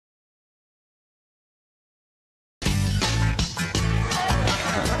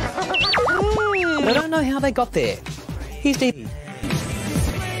know how they got there. Here's Dee.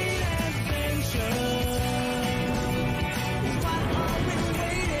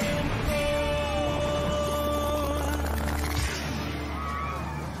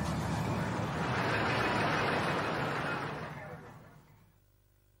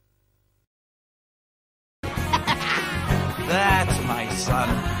 That's my son.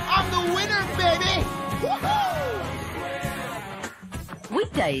 I'm the winner, baby! Woohoo!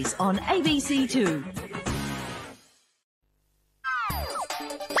 Weekdays on ABC2.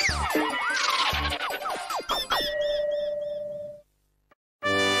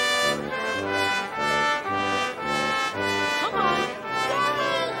 Come on.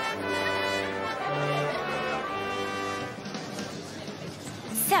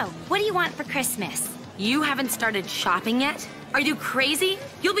 So, what do you want for Christmas? You haven't started shopping yet? Are you crazy?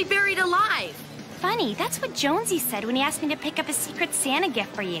 You'll be buried alive. Funny, that's what Jonesy said when he asked me to pick up a Secret Santa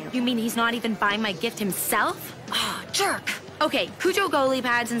gift for you. You mean he's not even buying my gift himself? Oh, jerk. Okay, Cujo goalie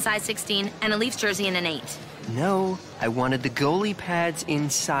pads in size 16 and a Leafs jersey in an 8. No, I wanted the goalie pads in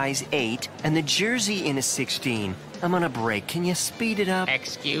size 8 and the jersey in a 16. I'm on a break. Can you speed it up?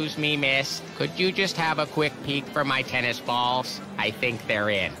 Excuse me, miss. Could you just have a quick peek for my tennis balls? I think they're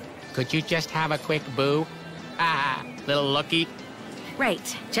in. Could you just have a quick boo? Ah, little looky.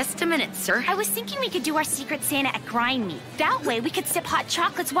 Right, just a minute, sir. I was thinking we could do our Secret Santa at Grind Me. That way we could sip hot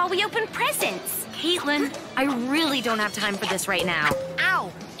chocolates while we open presents. Caitlin, I really don't have time for this right now.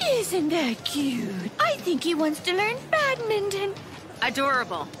 Ow! Isn't that cute? I think he wants to learn badminton.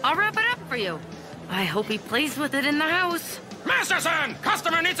 Adorable. I'll wrap it up for you. I hope he plays with it in the house. Masterson!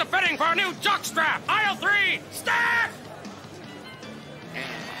 Customer needs a fitting for a new jockstrap! Aisle 3! Staff!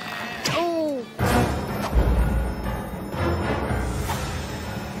 Oh.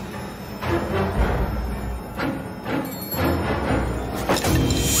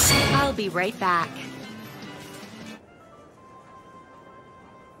 I'll be right back.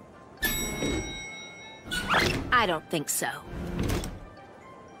 I don't think so.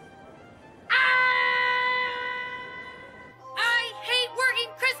 I hate working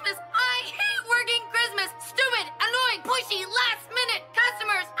Christmas! I hate working Christmas! Stupid, annoying, pushy, last-minute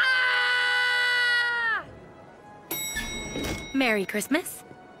customers! Ah! Merry Christmas.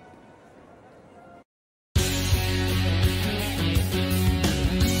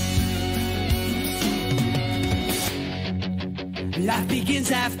 Life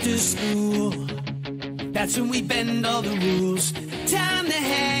begins after school. That's when we bend all the rules. Time to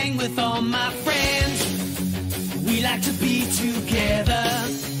hang with all my friends. We like to be together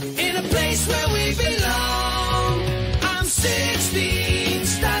in a place where we belong. I'm 16,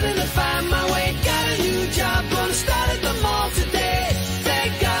 starting to find my way. Got a new job, gonna start at the mall today.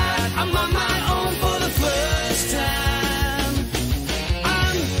 Thank God I'm on my own for the first time.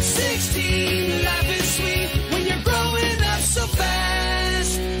 I'm 16, life is sweet when you're growing up so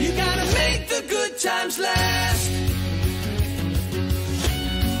fast. You gotta make the good times last.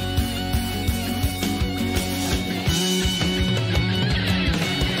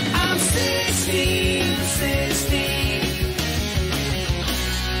 I'm 16,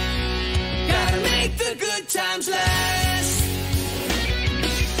 16. Gotta make the good times last.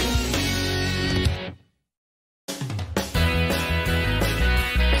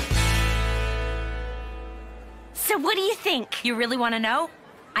 So what do you think? You really want to know?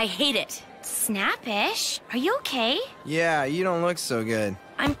 I hate it. Snappish? Are you okay? Yeah, you don't look so good.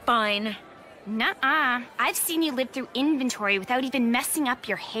 I'm fine. Nuh-uh. I've seen you live through inventory without even messing up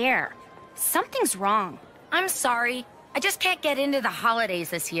your hair. Something's wrong. I'm sorry. I just can't get into the holidays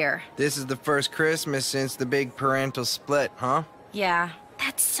this year. This is the first Christmas since the big parental split, huh? Yeah,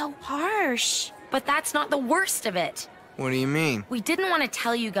 That's so harsh. but that's not the worst of it. What do you mean? We didn't want to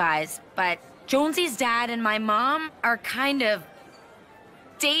tell you guys, but Jonesy's dad and my mom are kind of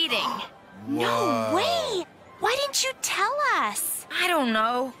dating. No way! Why didn't you tell us? I don't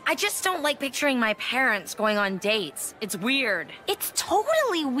know. I just don't like picturing my parents going on dates. It's weird. It's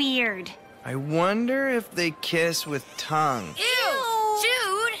totally weird. I wonder if they kiss with tongue. Ew!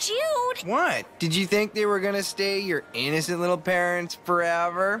 Jude! Jude! What? Did you think they were gonna stay your innocent little parents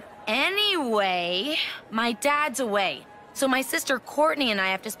forever? Anyway, my dad's away. So my sister Courtney and I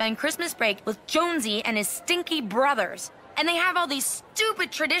have to spend Christmas break with Jonesy and his stinky brothers. And they have all these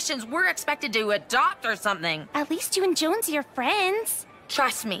stupid traditions we're expected to adopt or something. At least you and Jonesy are friends.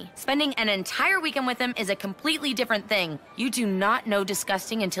 Trust me, spending an entire weekend with them is a completely different thing. You do not know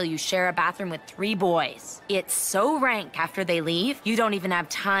disgusting until you share a bathroom with 3 boys. It's so rank after they leave, you don't even have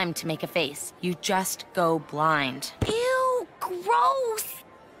time to make a face. You just go blind. Ew, gross.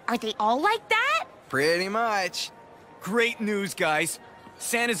 Are they all like that? Pretty much. Great news, guys.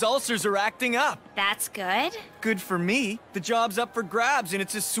 Santa's ulcers are acting up. That's good. Good for me. The job's up for grabs and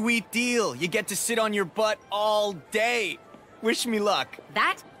it's a sweet deal. You get to sit on your butt all day. Wish me luck.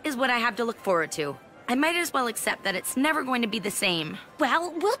 That is what I have to look forward to. I might as well accept that it's never going to be the same.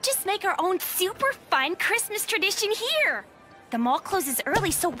 Well, we'll just make our own super fun Christmas tradition here. The mall closes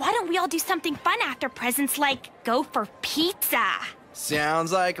early, so why don't we all do something fun after presents, like go for pizza?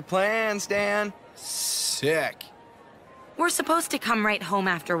 Sounds like a plan, Stan. Sick. We're supposed to come right home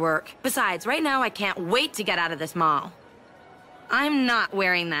after work. Besides, right now I can't wait to get out of this mall. I'm not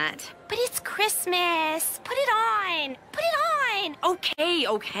wearing that. But it's Christmas. Put it on. Put it on.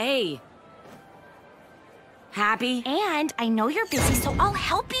 Okay. Happy? And I know you're busy, so I'll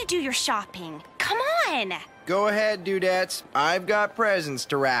help you do your shopping. Come on. Go ahead, dudettes. I've got presents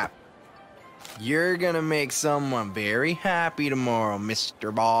to wrap. You're gonna make someone very happy tomorrow,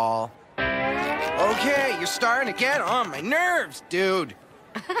 Mr. Ball. Okay, you're starting to get on my nerves, dude.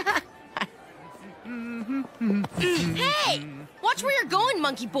 Hey! Watch where you're going,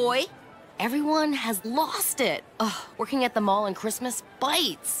 monkey boy. Everyone has lost it. Ugh, working at the mall on Christmas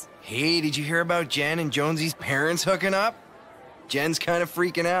bites. Hey, did you hear about Jen and Jonesy's parents hooking up? Jen's kind of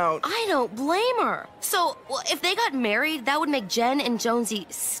freaking out. I don't blame her. So, well, if they got married, that would make Jen and Jonesy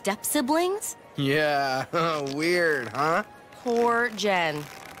step-siblings? Yeah, weird, huh? Poor Jen.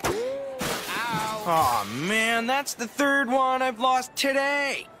 Aw, man, that's the third one I've lost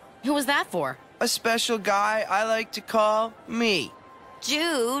today. Who was that for? A special guy I like to call me.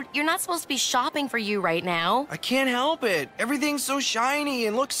 Dude, you're not supposed to be shopping for you right now. I can't help it. Everything's so shiny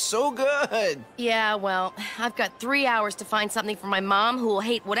and looks so good. Yeah, well, I've got 3 hours to find something for my mom who will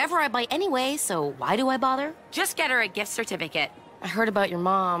hate whatever I buy anyway, so why do I bother? Just get her a gift certificate. I heard about your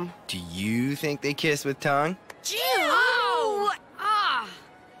mom. Do you think they kiss with tongue? Oh! Ah!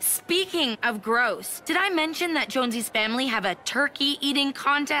 Speaking of gross, did I mention that Jonesy's family have a turkey eating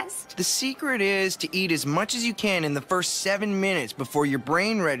contest? The secret is to eat as much as you can in the first 7 minutes before your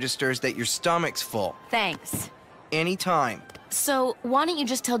brain registers that your stomach's full. Thanks. Anytime. So, why don't you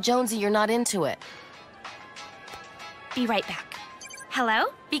just tell Jonesy you're not into it? Be right back.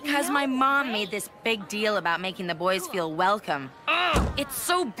 Hello? Because my mom made this big deal about making the boys feel welcome. Ugh, it's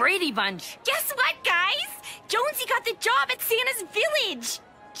so Brady Bunch. Guess what, guys? Jonesy got the job at Santa's village.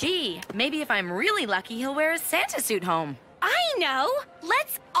 Gee, maybe if I'm really lucky, he'll wear his Santa suit home. I know.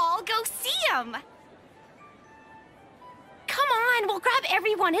 Let's all go see him. Come on, we'll grab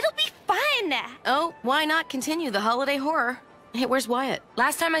everyone. It'll be fun. Oh, why not continue the holiday horror? Hey, where's Wyatt?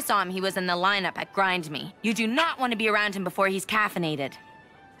 Last time I saw him, he was in the lineup at Grind Me. You do not want to be around him before he's caffeinated.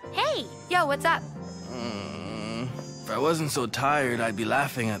 Hey. Yo, what's up? If I wasn't so tired, I'd be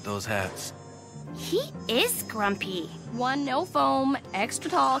laughing at those hats. He is grumpy. 1 no foam, extra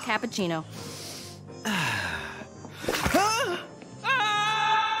tall cappuccino.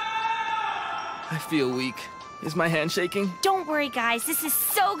 I feel weak. Is my hand shaking? Don't worry, guys. This is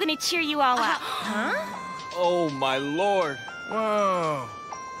so gonna cheer you all up. Huh? Oh, my lord. Whoa.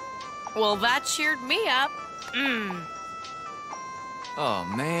 Well, that cheered me up. Oh,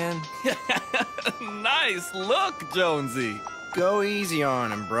 man. Nice look, Jonesy. Go easy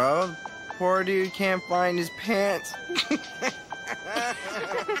on him, bro. Poor dude can't find his pants.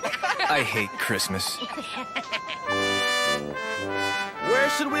 I hate Christmas. Where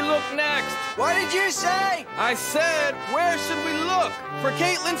should we look next? What did you say? I said, where should we look for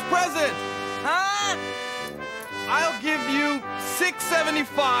Caitlin's present? Huh? I'll give you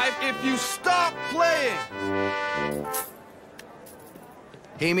 $6.75 if you stop playing.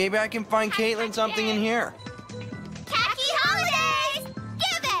 Hey, maybe I can find Caitlin something in here. Khaki holidays!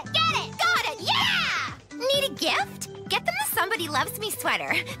 Give it! Get it! Got it! Yeah! Need a gift? Get them the Somebody Loves Me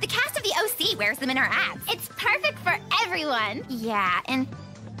sweater. The cast of the OC wears them in our ads. It's perfect for everyone. Yeah, and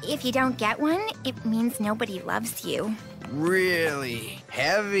if you don't get one, it means nobody loves you. Really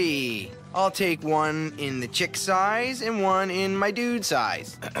heavy. I'll take one in the chick size and one in my dude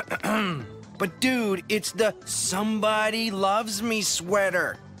size. But dude, it's the Somebody Loves Me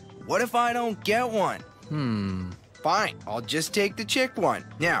sweater. What if I don't get one? Fine, I'll just take the chick one.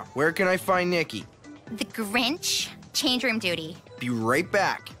 Now, where can I find Nikki? The Grinch. Change room duty. Be right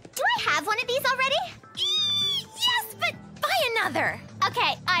back. Do I have one of these already? Yes, but buy another.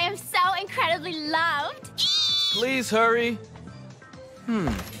 Okay, I am so incredibly loved. Please hurry.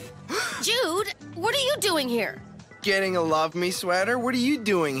 Jude, what are you doing here? Getting a Love Me sweater? What are you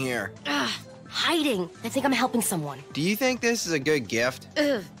doing here? Hiding. I think I'm helping someone. Do you think this is a good gift?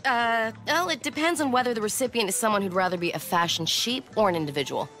 Well, it depends on whether the recipient is someone who'd rather be a fashion sheep or an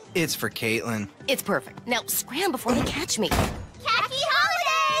individual. It's for Caitlin. It's perfect. Now, scram before they catch me. Khaki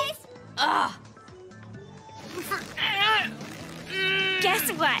holidays! Ugh. Guess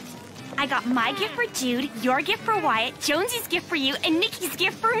Guess what? I got my gift for Jude, your gift for Wyatt, Jonesy's gift for you, and Nikki's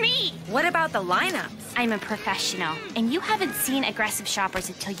gift for me. What about the lineups? I'm a professional, and you haven't seen aggressive shoppers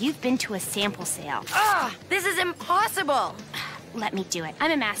until you've been to a sample sale. Ah, this is impossible. Let me do it.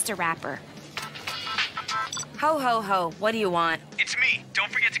 I'm a master rapper. Ho, ho, ho. What do you want? It's me.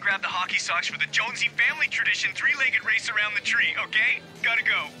 Don't forget to grab the hockey socks for the Jonesy family tradition three-legged race around the tree, okay? Gotta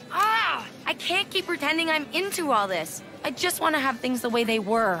go. Ah, I can't keep pretending I'm into all this. I just want to have things the way they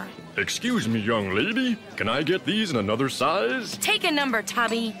were. Excuse me, young lady. Can I get these in another size? Take a number,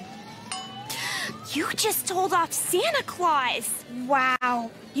 Tubby. You just told off Santa Claus.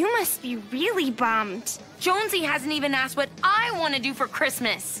 Wow, you must be really bummed. Jonesy hasn't even asked what I want to do for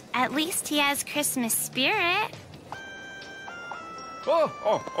Christmas. At least he has Christmas spirit.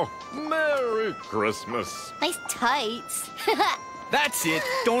 Oh, Merry Christmas. Nice tights. That's it.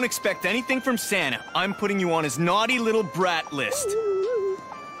 Don't expect anything from Santa. I'm putting you on his naughty little brat list.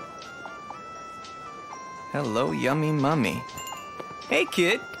 Hello, yummy mummy. Hey,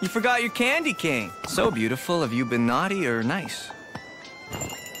 kid, you forgot your candy cane. So beautiful. Have you been naughty or nice?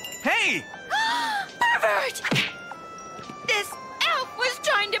 Hey! Pervert! This elf was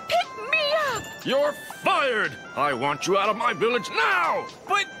trying to pick me up! You're fired! I want you out of my village now!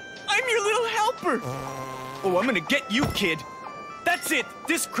 But I'm your little helper. Oh, I'm gonna get you, kid. That's it.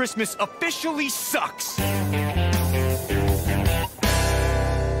 This Christmas officially sucks.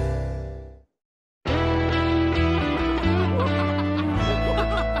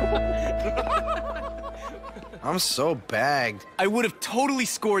 I'm so bagged. I would have totally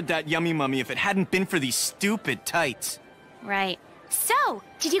scored that yummy mummy if it hadn't been for these stupid tights. Right. So,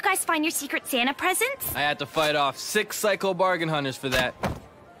 did you guys find your secret Santa presents? I had to fight off 6 psycho bargain hunters for that.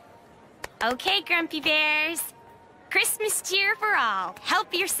 Okay, Grumpy Bears. Christmas cheer for all.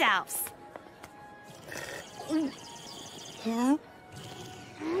 Help yourselves.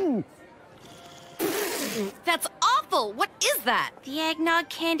 That's awful! What is that? The eggnog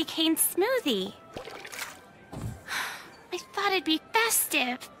candy cane smoothie. I thought it'd be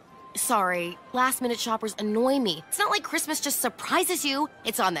festive. Sorry, last-minute shoppers annoy me. It's not like Christmas just surprises you.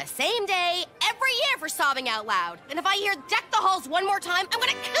 It's on the same day every year for sobbing out loud. And if I hear Deck the Halls one more time, I'm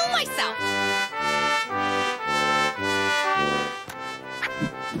gonna kill myself!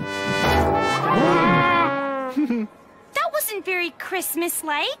 That wasn't very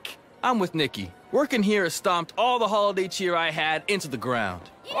Christmas-like. I'm with Nikki. Working here has stomped all the holiday cheer I had into the ground.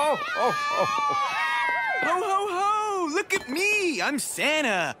 Ho, ho, ho! Look at me! I'm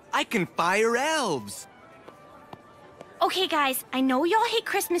Santa. I can fire elves. Okay, guys, I know y'all hate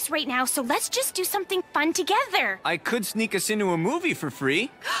Christmas right now, so let's just do something fun together. I could sneak us into a movie for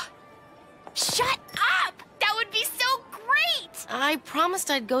free. Shut up! That would be so great! I promised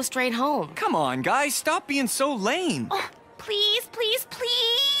I'd go straight home. Come on, guys, stop being so lame. Oh, please, please,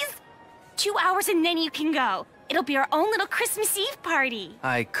 please! 2 hours and then you can go. It'll be our own little Christmas Eve party.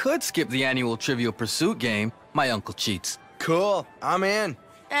 I could skip the annual Trivial Pursuit game. My uncle cheats. Cool, I'm in.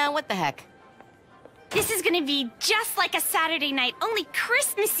 What the heck? This is gonna be just like a Saturday night, only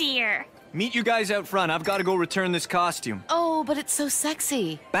Christmassier. Meet you guys out front. I've got to go return this costume. Oh, but it's so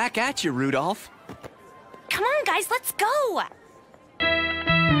sexy. Back at you, Rudolph. Come on, guys, let's go.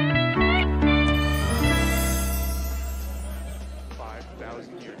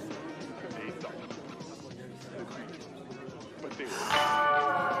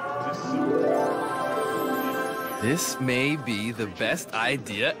 This may be the best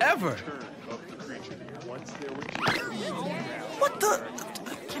idea ever. What the?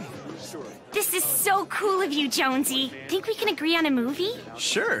 This is so cool of you, Jonesy. Think we can agree on a movie?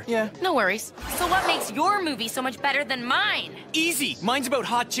 Sure. Yeah. No worries. So what makes your movie so much better than mine? Easy. Mine's about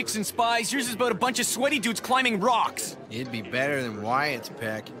hot chicks and spies. Yours is about a bunch of sweaty dudes climbing rocks. It'd be better than Wyatt's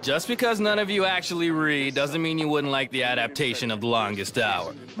pick. Just because none of you actually read doesn't mean you wouldn't like the adaptation of The Longest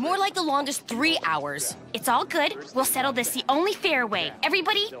Hour. More like The Longest 3 hours. It's all good. We'll settle this the only fair way.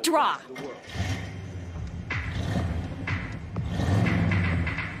 Everybody, draw.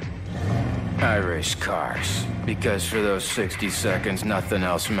 I race cars, because for those 60 seconds, nothing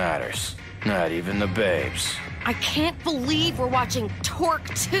else matters. Not even the babes. I can't believe we're watching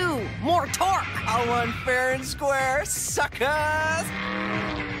Torque 2. More torque. I won fair and square, suckers!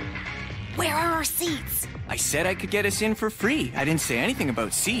 Where are our seats? I said I could get us in for free. I didn't say anything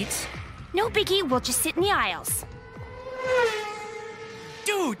about seats. No biggie, we'll just sit in the aisles.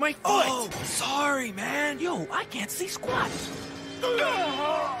 Dude, my foot! Oh, sorry, man. Yo, I can't see squat.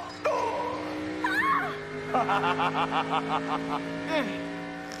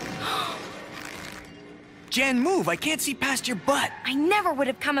 Jen, move. I can't see past your butt. I never would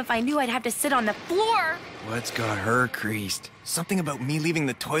have come if I knew I'd have to sit on the floor. What's got her creased? Something about me leaving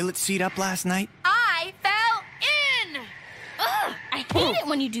the toilet seat up last night? I fell in! Ugh, I hate it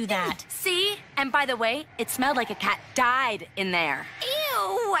when you do that. See? And by the way, it smelled like a cat died in there.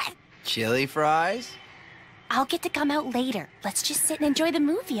 Ew! Chili fries? I'll get to come out later. Let's just sit and enjoy the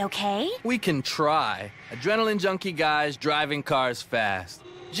movie, okay? We can try. Adrenaline junkie guys driving cars fast.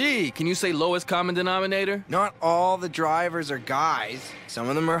 Gee, can you say lowest common denominator? Not all the drivers are guys. Some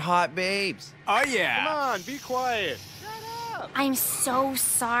of them are hot babes. Oh, yeah. Come on, be quiet. I'm so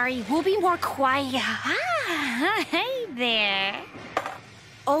sorry. We'll be more quiet. Ah, hey there.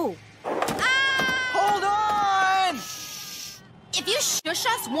 Oh. Hold on! If you shush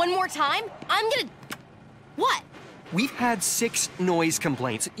us one more time, I'm gonna... What? We've had 6 noise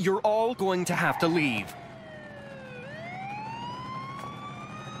complaints. You're all going to have to leave.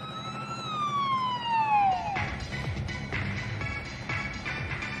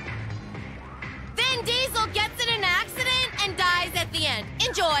 Vin Diesel gets in an accident and dies at the end.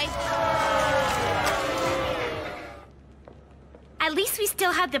 Enjoy. At least we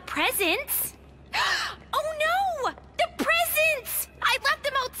still have the presents. Oh no! The presents! I left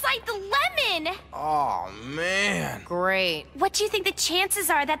them outside the lemon! Oh, man. Great. What do you think the chances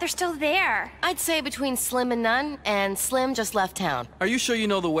are that they're still there? I'd say between Slim and none, and Slim just left town. Are you sure you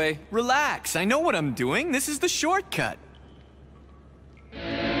know the way? Relax. I know what I'm doing. This is the shortcut.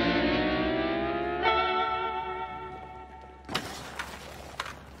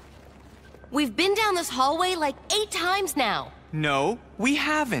 We've been down this hallway like 8 times now. No, we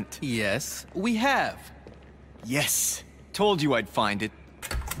haven't. Yes, we have. Yes. Told you I'd find it.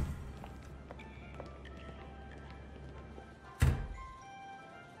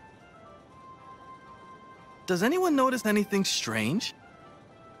 Does anyone notice anything strange?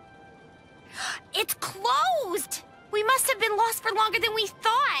 It's closed! We must have been lost for longer than we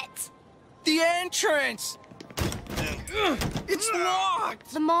thought. The entrance! It's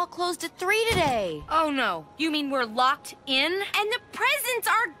locked! The mall closed at 3 today. Oh no, you mean we're locked in? And the presents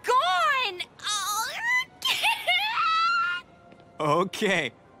are gone! Oh.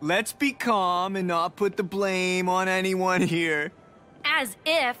 Okay, let's be calm and not put the blame on anyone here. As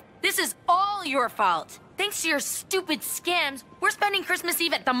if this is all your fault. Thanks to your stupid scams, we're spending Christmas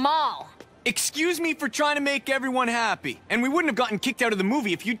Eve at the mall. Excuse me for trying to make everyone happy. And we wouldn't have gotten kicked out of the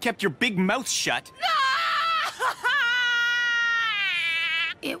movie if you'd kept your big mouth shut.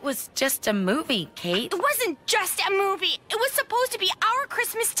 It was just a movie, Kate. It wasn't just a movie. It was supposed to be our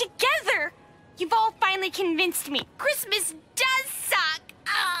Christmas together. You've all finally convinced me. Christmas does suck.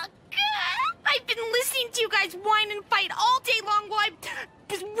 I've been listening to you guys whine and fight all day long while I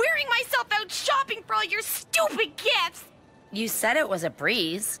was wearing myself out shopping for all your stupid gifts. You said it was a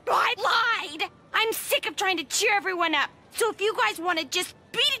breeze. I lied. I'm sick of trying to cheer everyone up. So if you guys want to just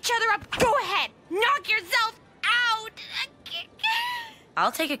beat each other up, go ahead. Knock yourself out.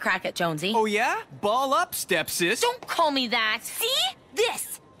 I'll take a crack at Jonesy. Oh yeah? Ball up, stepsis. Don't call me that. See?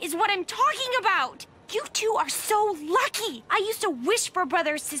 This is what I'm talking about. You two are so lucky. I used to wish for a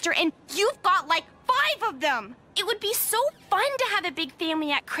brother or sister, and you've got like 5 of them. It would be so fun to have a big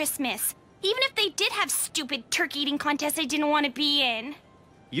family at Christmas. Even if they did have stupid turkey eating contests I didn't want to be in.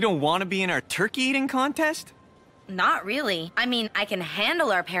 You don't want to be in our turkey eating contest? Not really. I mean, I can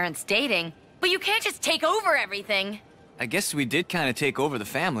handle our parents dating, but you can't just take over everything. I guess we did kind of take over the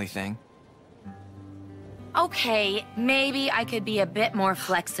family thing. Okay, maybe I could be a bit more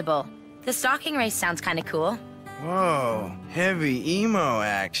flexible. The stocking race sounds kind of cool. Whoa, heavy emo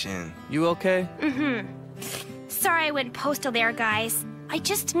action. You okay? Mm-hmm. Sorry I went postal there, guys. I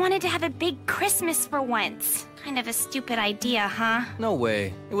just wanted to have a big Christmas for once. Kind of a stupid idea, huh? No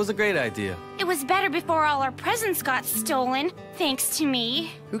way. It was a great idea. It was better before all our presents got stolen, thanks to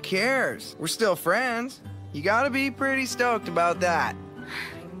me. Who cares? We're still friends. You gotta be pretty stoked about that.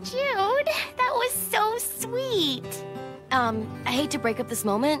 Jude, that was so sweet. I hate to break up this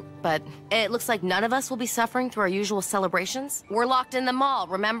moment, but it looks like none of us will be suffering through our usual celebrations. We're locked in the mall,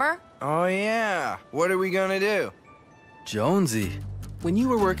 remember? Oh yeah. What are we gonna do? Jonesy, when you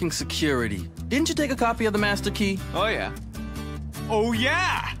were working security, didn't you take a copy of the master key? Oh yeah. Oh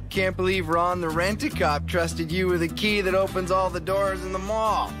yeah! Can't believe Ron the Rent-A-Cop trusted you with a key that opens all the doors in the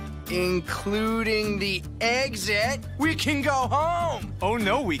mall. Including the exit. We can go home. Oh,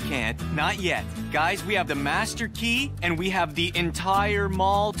 no, we can't. Not yet. Guys, we have the master key, and we have the entire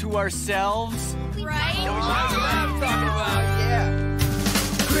mall to ourselves. Right? That's what I'm talking about, yeah.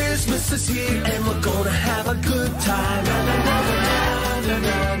 Christmas is here, and we're gonna have a good time.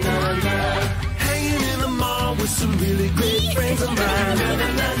 Hanging in the mall with some really great friends of mine.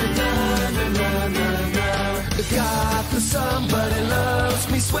 Got the somebody loves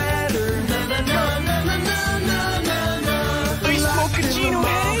me sweater. Na na na na na na na na na. Are you smoking Gino,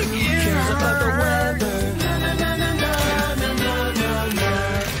 hey? Who cares about the weather? Na na na na na na na na na.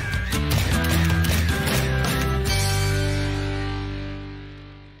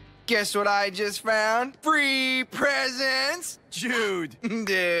 Guess what I just found? Free presents! Jude.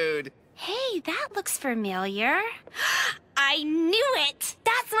 Dude. Hey, that looks familiar. I knew it!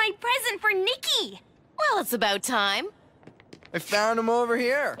 That's my present for Nikki! Well, it's about time. I found them over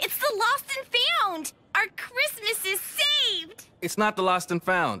here. It's the lost and found! Our Christmas is saved! It's not the lost and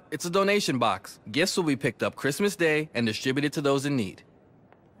found. It's a donation box. Gifts will be picked up Christmas Day and distributed to those in need.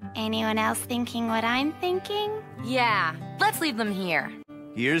 Anyone else thinking what I'm thinking? Yeah, let's leave them here.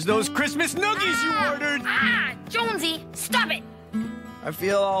 Here's those Christmas nuggies you ordered. Jonesy, stop it! I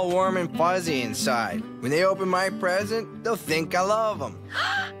feel all warm and fuzzy inside. When they open my present, they'll think I love them.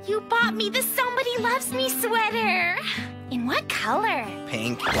 You bought me the Somebody Loves Me sweater! In what color?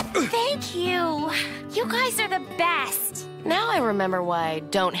 Pink. Thank you! You guys are the best! Now I remember why I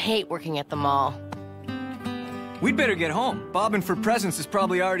don't hate working at the mall. We'd better get home. Bobbing for presents has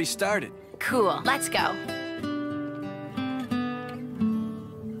probably already started. Cool, let's go.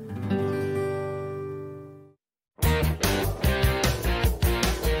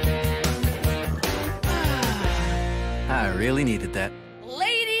 I really needed that.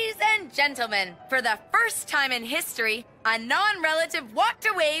 Ladies and gentlemen, for the first time in history, a non-relative walked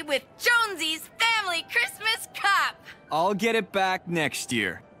away with Jonesy's family Christmas cup. I'll get it back next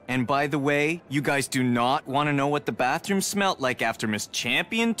year. And by the way, you guys do not want to know what the bathroom smelled like after Miss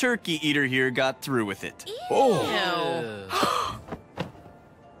Champion Turkey Eater here got through with it. Oh!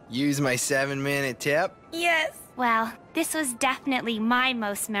 Use my 7-minute tip? Yes. Well, this was definitely my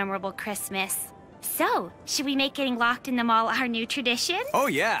most memorable Christmas. So, should we make getting locked in the mall our new tradition? Oh,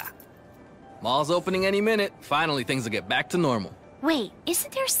 yeah. Mall's opening any minute. Finally, things will get back to normal. Wait,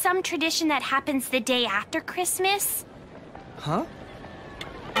 isn't there some tradition that happens the day after Christmas? Huh?